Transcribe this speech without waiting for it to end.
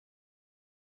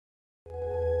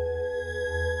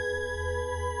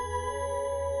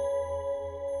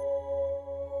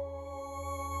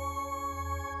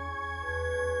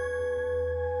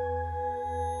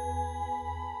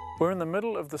We're in the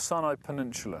middle of the Sinai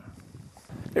Peninsula.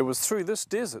 It was through this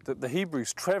desert that the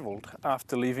Hebrews travelled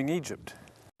after leaving Egypt.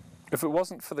 If it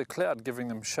wasn't for the cloud giving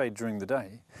them shade during the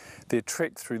day, their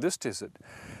trek through this desert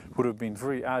would have been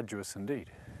very arduous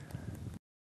indeed.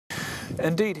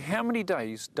 Indeed, how many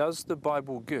days does the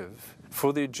Bible give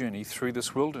for their journey through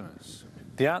this wilderness?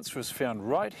 The answer is found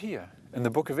right here in the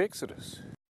book of Exodus.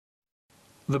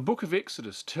 The book of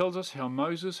Exodus tells us how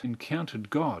Moses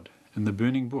encountered God in the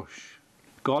burning bush.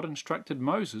 God instructed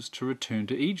Moses to return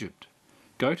to Egypt,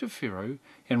 go to Pharaoh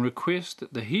and request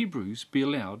that the Hebrews be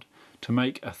allowed to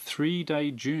make a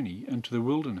 3-day journey into the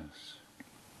wilderness.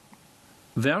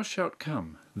 Thou shalt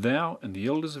come, thou and the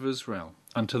elders of Israel,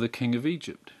 unto the king of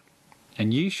Egypt,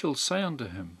 and ye shall say unto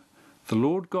him, The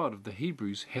Lord God of the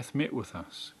Hebrews hath met with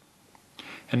us.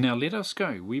 And now let us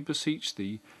go, we beseech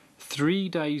thee, 3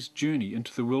 days' journey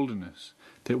into the wilderness,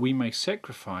 that we may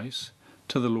sacrifice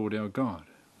to the Lord our God.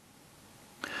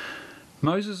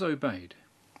 Moses obeyed.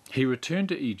 He returned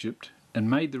to Egypt and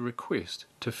made the request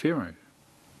to Pharaoh.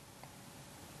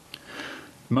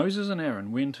 Moses and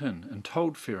Aaron went in and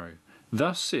told Pharaoh,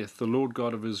 Thus saith the Lord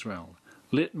God of Israel,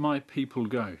 Let my people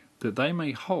go, that they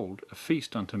may hold a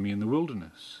feast unto me in the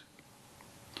wilderness.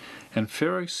 And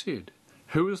Pharaoh said,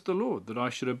 Who is the Lord, that I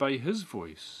should obey his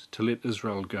voice, to let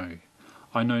Israel go?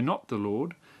 I know not the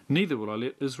Lord, neither will I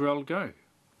let Israel go.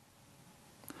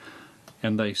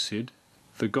 And they said,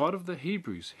 The God of the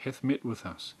Hebrews hath met with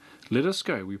us. Let us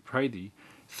go, we pray thee,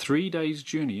 3 days'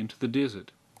 journey into the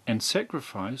desert, and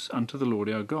sacrifice unto the Lord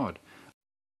our God.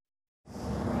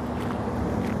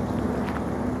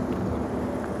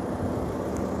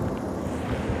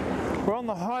 We're on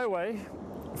the highway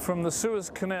from the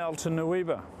Suez Canal to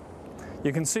Nuweiba.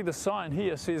 You can see the sign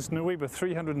here says Nuweiba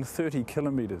 330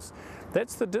 kilometres.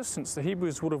 That's the distance the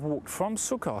Hebrews would have walked from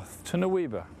Sukkoth to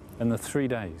Nuweiba in the 3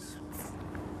 days.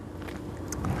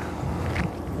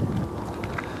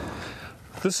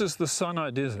 This is the Sinai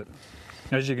Desert.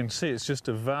 As you can see, it's just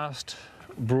a vast,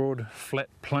 broad, flat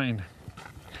plain.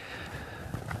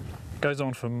 It goes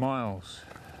on for miles.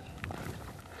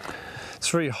 It's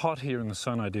very hot here in the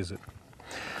Sinai Desert.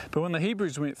 But when the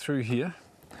Hebrews went through here,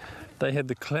 they had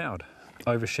the cloud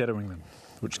overshadowing them,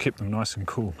 which kept them nice and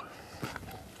cool.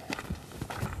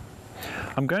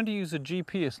 I'm going to use a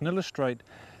GPS and illustrate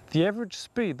the average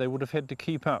speed they would have had to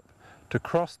keep up to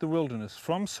cross the wilderness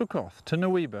from Sukkoth to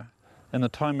Nuweiba in the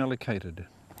time allocated.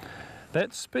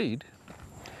 That speed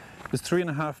is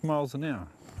 3.5 miles an hour.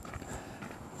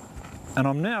 And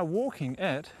I'm now walking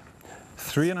at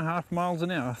 3.5 miles an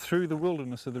hour through the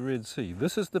wilderness of the Red Sea.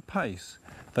 This is the pace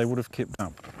they would have kept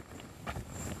up.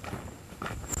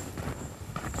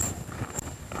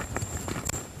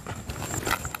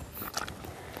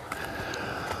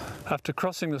 After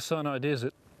crossing the Sinai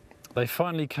Desert, they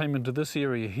finally came into this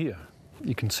area here.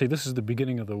 You can see this is the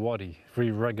beginning of the Wadi, very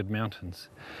rugged mountains.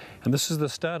 And this is the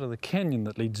start of the canyon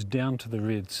that leads down to the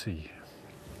Red Sea.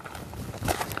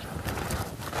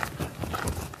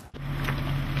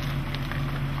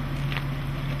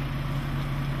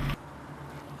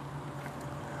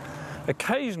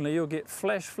 Occasionally you'll get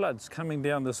flash floods coming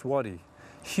down this wadi.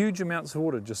 Huge amounts of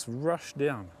water just rush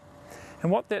down.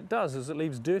 And what that does is it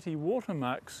leaves dirty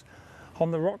watermarks on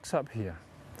the rocks up here.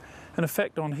 And in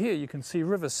fact on here you can see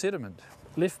river sediment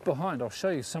left behind. I'll show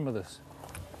you some of this.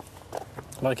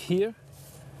 Like here,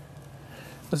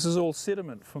 this is all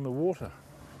sediment from the water.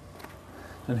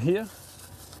 And here,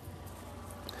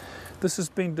 this has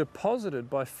been deposited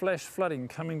by flash flooding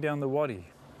coming down the wadi.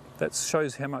 That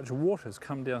shows how much water has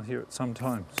come down here at some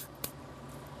times.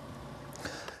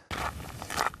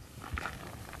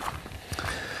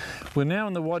 We're now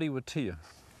in the Wadi Watia.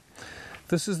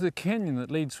 This is the canyon that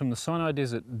leads from the Sinai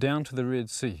Desert down to the Red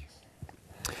Sea.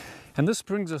 And this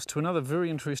brings us to another very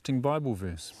interesting Bible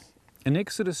verse. In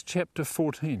Exodus chapter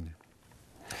 14,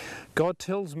 God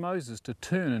tells Moses to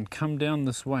turn and come down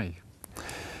this way.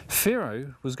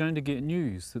 Pharaoh was going to get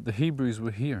news that the Hebrews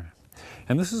were here.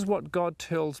 And this is what God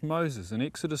tells Moses in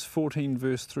Exodus 14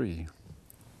 verse 3.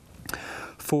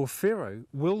 For Pharaoh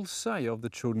will say of the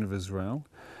children of Israel,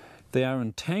 They are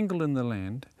entangled in the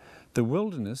land, the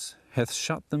wilderness hath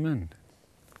shut them in.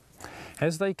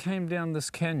 As they came down this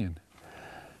canyon,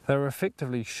 they were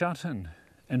effectively shut in,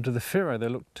 and to the Pharaoh they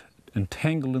looked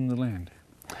entangled in the land.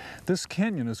 This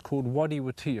canyon is called Wadi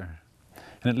Watia,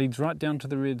 and it leads right down to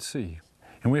the Red Sea.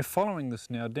 And we're following this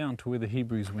now down to where the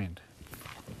Hebrews went.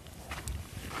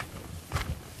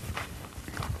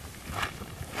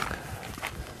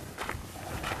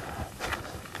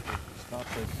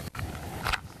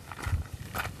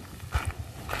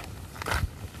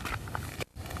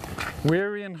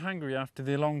 Weary and hungry after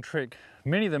their long trek,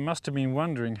 many of them must have been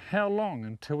wondering how long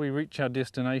until we reach our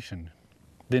destination.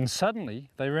 Then suddenly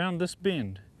they round this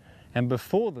bend, and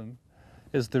before them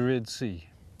is the Red Sea.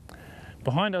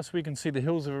 Behind us we can see the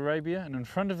hills of Arabia, and in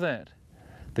front of that,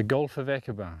 the Gulf of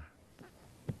Aqaba.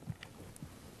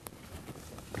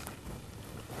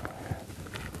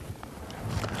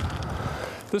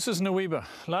 This is Nuweiba,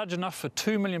 large enough for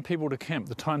 2 million people to camp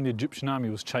the time the Egyptian army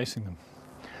was chasing them.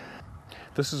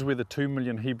 This is where the 2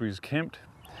 million Hebrews camped,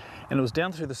 and it was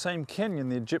down through the same canyon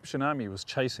the Egyptian army was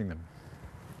chasing them.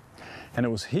 And it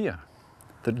was here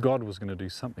that God was going to do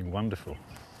something wonderful.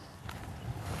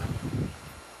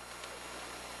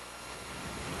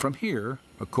 From here,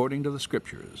 according to the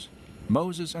scriptures,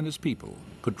 Moses and his people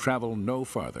could travel no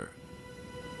farther.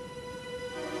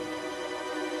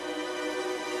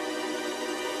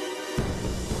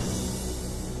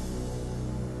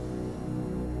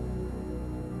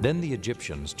 Then the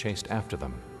Egyptians chased after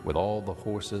them with all the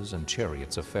horses and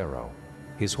chariots of Pharaoh,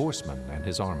 his horsemen and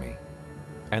his army.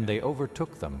 And they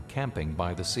overtook them camping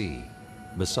by the sea,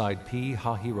 beside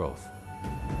Pi-hahiroth.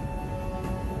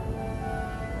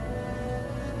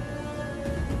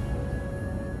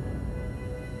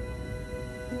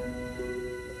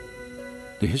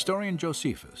 The historian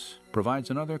Josephus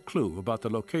provides another clue about the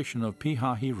location of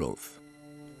Pi-hahiroth,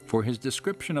 for his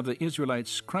description of the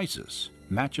Israelites' crisis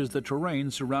matches the terrain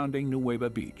surrounding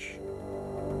Nuweiba Beach.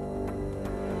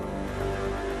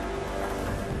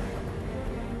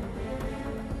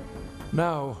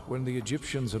 Now, when the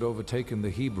Egyptians had overtaken the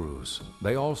Hebrews,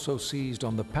 they also seized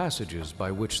on the passages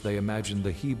by which they imagined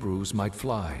the Hebrews might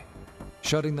fly,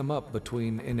 shutting them up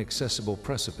between inaccessible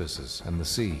precipices and the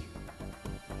sea.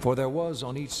 For there was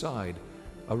on each side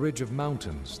a ridge of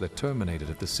mountains that terminated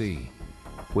at the sea,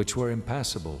 which were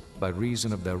impassable by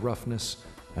reason of their roughness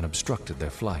and obstructed their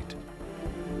flight.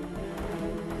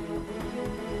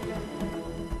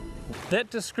 That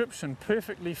description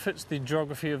perfectly fits the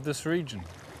geography of this region.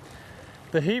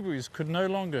 The Hebrews could no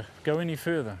longer go any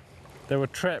further. They were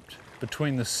trapped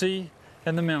between the sea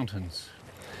and the mountains.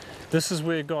 This is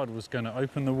where God was going to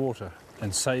open the water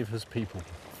and save his people.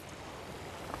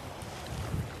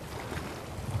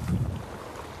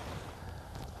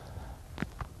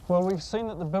 Well, we've seen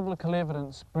that the biblical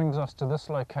evidence brings us to this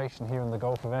location here in the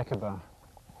Gulf of Aqaba.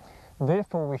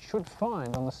 Therefore, we should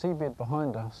find on the seabed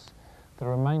behind us the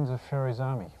remains of Pharaoh's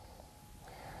army.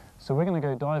 So we're going to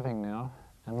go diving now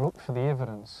and look for the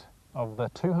evidence of the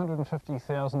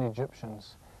 250,000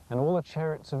 Egyptians and all the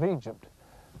chariots of Egypt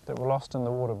that were lost in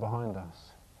the water behind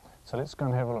us. So let's go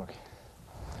and have a look.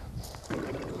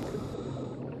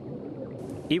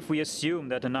 If we assume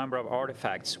that a number of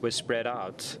artifacts were spread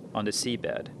out on the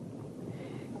seabed,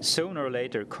 sooner or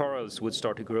later corals would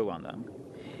start to grow on them.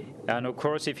 And of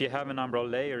course, if you have a number of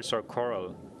layers of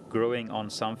coral growing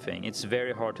on something, it's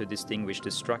very hard to distinguish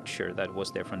the structure that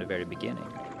was there from the very beginning.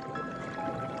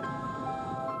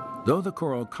 Though the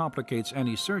coral complicates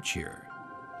any search here,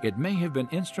 it may have been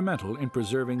instrumental in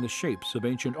preserving the shapes of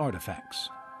ancient artifacts.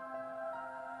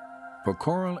 For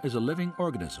coral is a living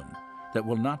organism that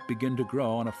will not begin to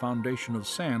grow on a foundation of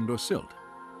sand or silt.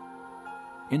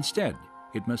 Instead,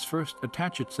 it must first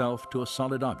attach itself to a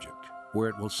solid object, where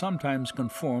it will sometimes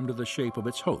conform to the shape of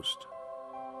its host.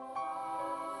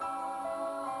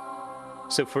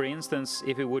 So for instance,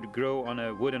 if it would grow on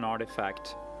a wooden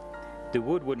artifact, the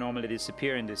wood would normally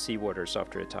disappear in the seawaters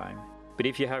after a time. But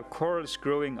if you have corals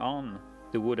growing on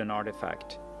the wooden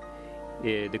artifact,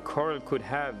 the coral could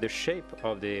have the shape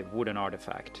of the wooden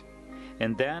artifact.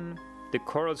 And then the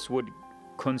corals would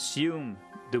consume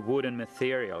the wooden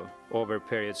material over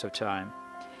periods of time,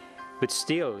 but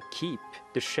still keep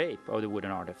the shape of the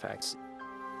wooden artifacts.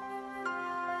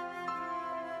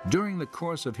 During the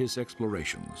course of his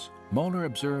explorations, Moeller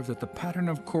observed that the pattern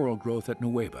of coral growth at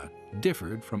Nuweiba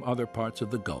differed from other parts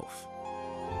of the Gulf.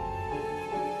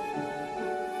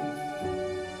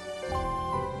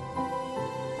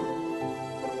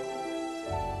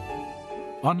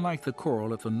 Unlike the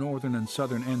coral at the northern and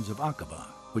southern ends of Aqaba,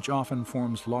 which often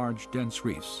forms large, dense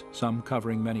reefs, some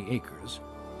covering many acres,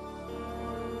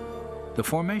 the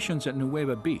formations at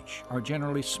Nuweiba Beach are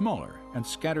generally smaller and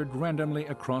scattered randomly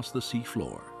across the sea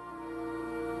floor.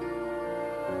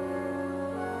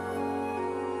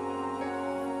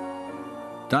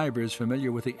 Divers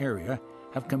familiar with the area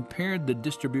have compared the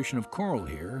distribution of coral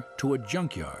here to a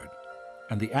junkyard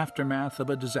and the aftermath of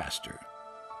a disaster.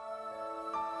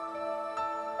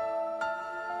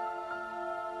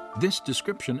 This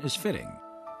description is fitting,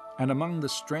 and among the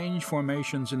strange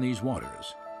formations in these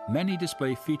waters, many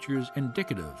display features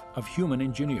indicative of human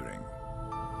engineering.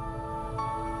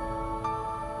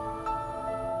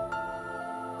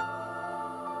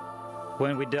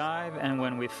 When we dive and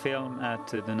when we film at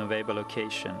the Nuweiba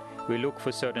location, we look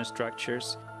for certain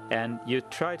structures, and you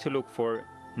try to look for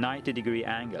 90-degree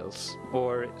angles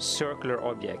or circular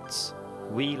objects,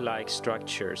 wheel-like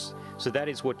structures. So that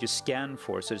is what you scan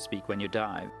for, so to speak, when you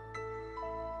dive.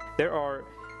 There are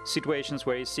situations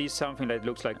where you see something that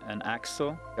looks like an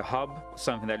axle, a hub,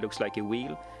 something that looks like a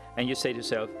wheel, and you say to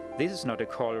yourself, this is not a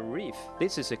coral reef,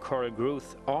 this is a coral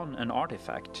growth on an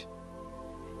artifact.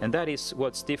 And that is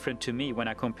what's different to me when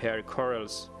I compare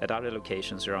corals at other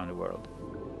locations around the world.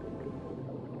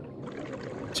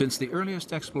 Since the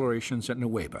earliest explorations at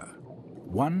Nuweiba,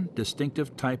 one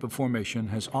distinctive type of formation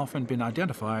has often been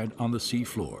identified on the sea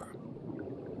floor.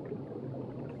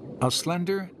 A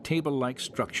slender, table-like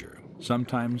structure,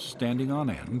 sometimes standing on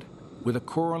end, with a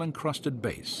coral-encrusted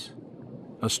base,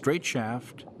 a straight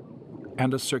shaft,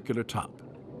 and a circular top.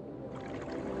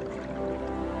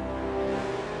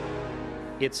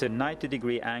 It's a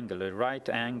 90-degree angle, a right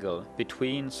angle,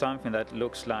 between something that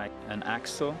looks like an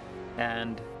axle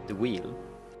and the wheel.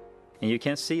 And you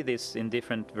can see this in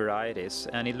different varieties,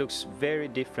 and it looks very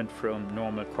different from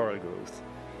normal coral growth.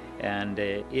 And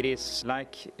it is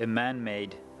like a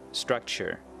man-made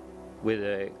structure with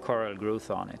a coral growth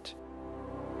on it.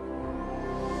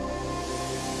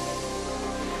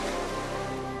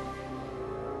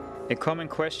 A common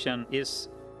question is,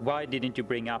 why didn't you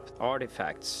bring up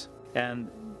artifacts?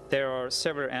 And there are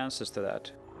several answers to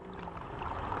that.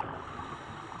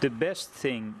 The best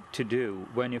thing to do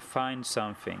when you find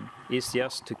something is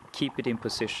just to keep it in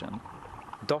position.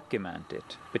 Document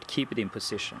it, but keep it in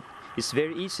position. It's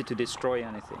very easy to destroy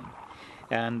anything.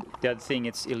 And the other thing,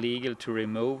 it's illegal to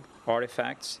remove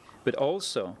artifacts, but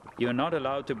also you're not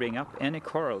allowed to bring up any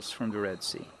corals from the Red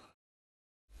Sea.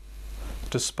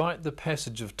 Despite the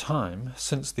passage of time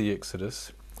since the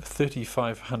Exodus,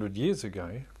 3,500 years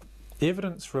ago,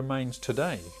 evidence remains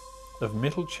today of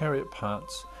metal chariot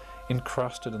parts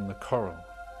encrusted in the coral.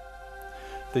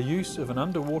 The use of an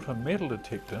underwater metal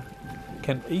detector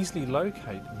can easily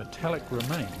locate metallic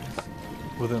remains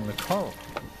within the coral.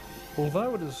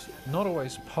 Although it is not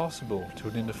always possible to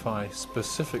identify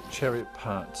specific chariot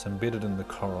parts embedded in the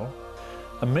coral,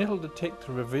 a metal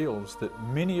detector reveals that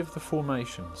many of the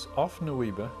formations off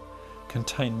Nuweiba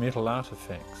contain metal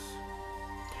artifacts.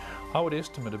 I would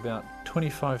estimate about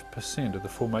 25% of the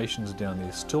formations down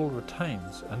there still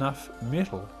retains enough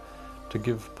metal to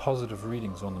give positive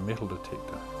readings on the metal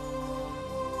detector.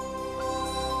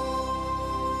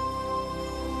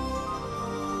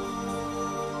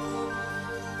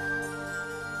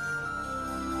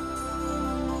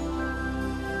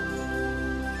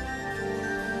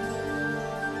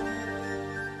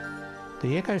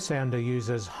 The echo sounder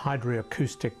uses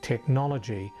hydroacoustic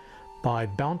technology by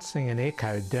bouncing an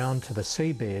echo down to the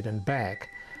seabed and back,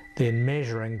 then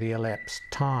measuring the elapsed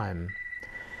time.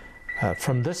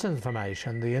 From this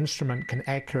information, the instrument can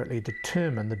accurately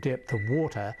determine the depth of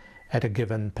water at a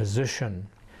given position.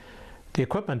 The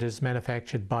equipment is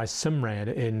manufactured by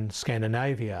Simrad in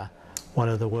Scandinavia, one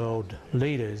of the world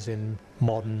leaders in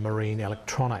modern marine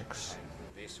electronics.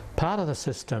 Part of the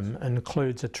system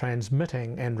includes a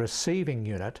transmitting and receiving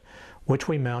unit, which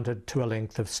we mounted to a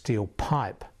length of steel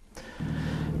pipe.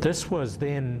 This was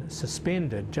then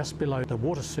suspended just below the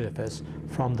water surface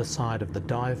from the side of the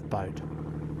dive boat.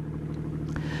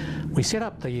 We set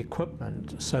up the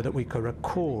equipment so that we could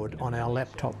record on our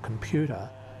laptop computer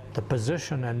the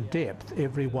position and depth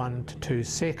every 1 to 2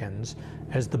 seconds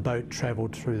as the boat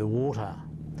travelled through the water.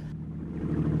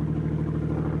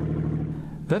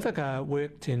 Vivica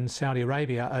worked in Saudi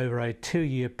Arabia over a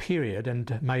 2-year period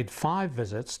and made 5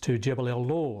 visits to Jebel El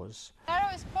Lawz.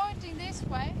 Arrow is pointing this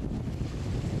way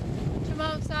to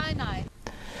Mount Sinai.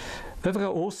 Vivica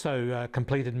also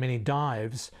completed many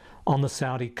dives on the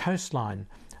Saudi coastline,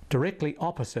 directly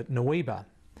opposite Nuweiba,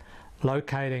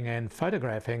 locating and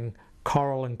photographing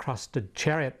coral-encrusted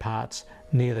chariot parts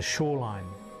near the shoreline.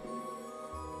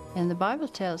 And the Bible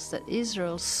tells that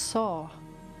Israel saw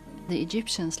the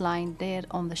Egyptians lying dead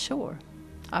on the shore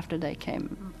after they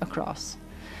came across.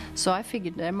 So I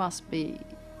figured there must be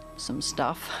some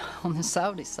stuff on the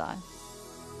Saudi side.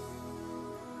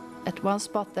 At one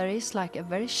spot there is like a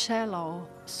very shallow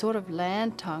sort of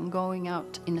land tongue going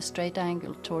out in a straight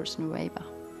angle towards Nuweiba.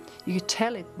 You could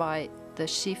tell it by the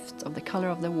shift of the color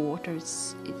of the water.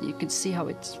 You could see how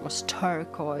it was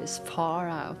turquoise far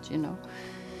out, you know.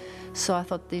 So I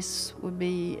thought this would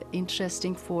be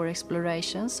interesting for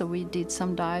exploration, so we did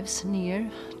some dives near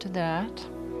to that.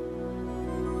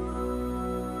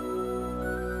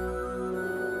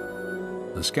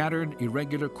 The scattered,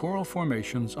 irregular coral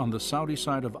formations on the Saudi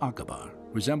side of Aqaba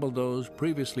resemble those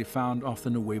previously found off the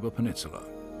Nuweiba Peninsula.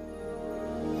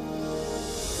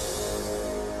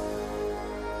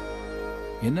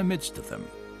 In the midst of them,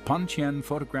 Patterson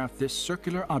photographed this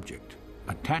circular object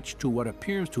attached to what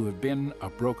appears to have been a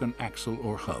broken axle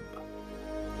or hub.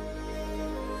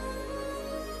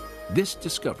 This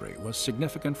discovery was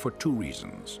significant for two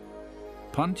reasons.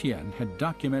 Patterson had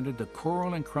documented the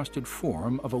coral-encrusted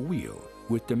form of a wheel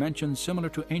with dimensions similar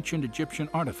to ancient Egyptian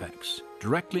artifacts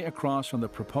directly across from the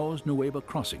proposed Nuweiba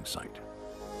crossing site.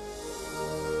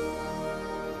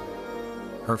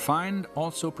 Her find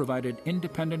also provided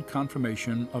independent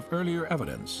confirmation of earlier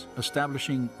evidence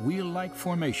establishing wheel-like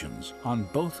formations on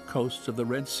both coasts of the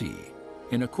Red Sea,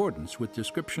 in accordance with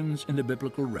descriptions in the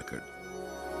biblical record.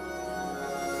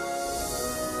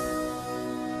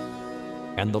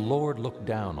 And the Lord looked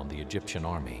down on the Egyptian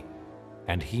army,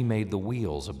 and he made the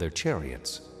wheels of their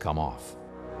chariots come off.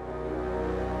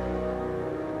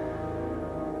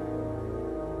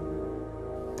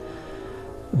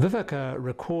 Vivica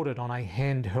recorded on a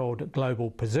handheld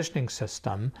global positioning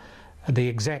system the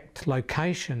exact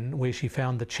location where she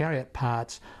found the chariot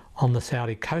parts on the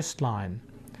Saudi coastline.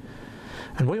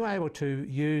 And we were able to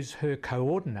use her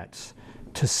coordinates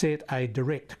to set a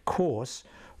direct course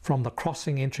from the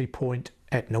crossing entry point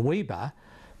at Nuweiba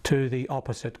to the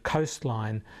opposite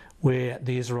coastline where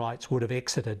the Israelites would have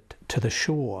exited to the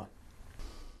shore.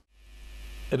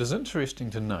 It is interesting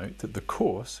to note that the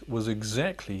course was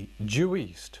exactly due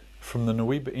east from the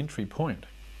Nuweiba entry point.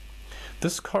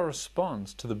 This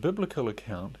corresponds to the biblical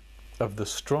account of the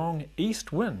strong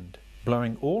east wind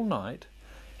blowing all night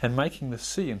and making the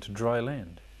sea into dry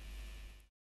land.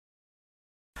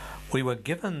 We were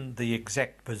given the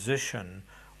exact position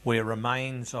where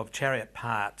remains of chariot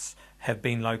parts have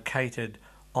been located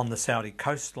on the Saudi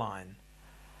coastline.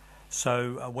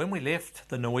 So when we left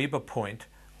the Nuweiba point,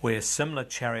 where similar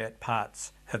chariot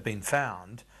parts have been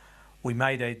found, we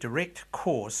made a direct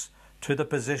course to the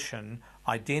position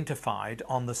identified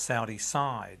on the Saudi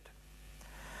side.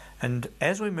 And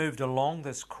as we moved along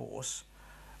this course,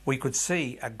 we could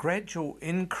see a gradual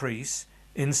increase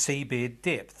in seabed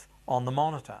depth on the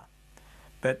monitor.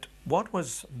 But what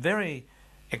was very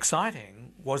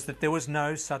exciting was that there was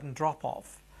no sudden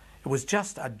drop-off. It was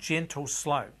just a gentle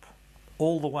slope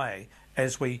all the way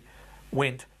as we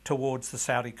went towards the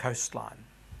Saudi coastline.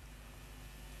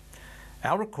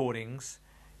 Our recordings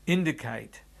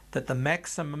indicate that the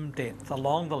maximum depth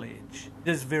along the ledge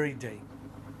is very deep,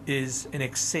 is in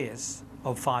excess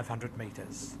of 500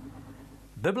 metres.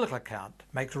 Biblical account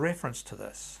makes reference to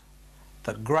this: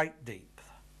 the great deep,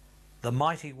 the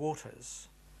mighty waters,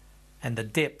 and the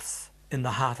depth in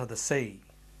the heart of the sea.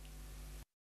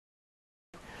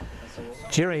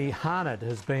 Jerry Harnett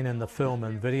has been in the film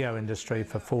and video industry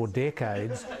for 4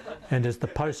 decades and is the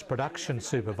post-production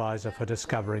supervisor for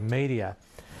Discovery Media.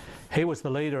 He was the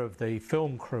leader of the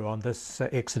film crew on this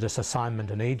Exodus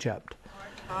assignment in Egypt.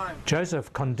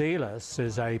 Joseph Condelis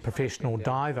is a professional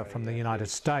diver from the United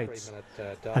States,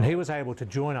 and he was able to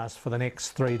join us for the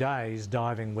next 3 days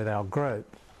diving with our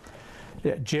group.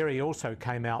 Jerry also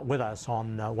came out with us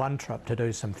on one trip to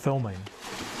do some filming.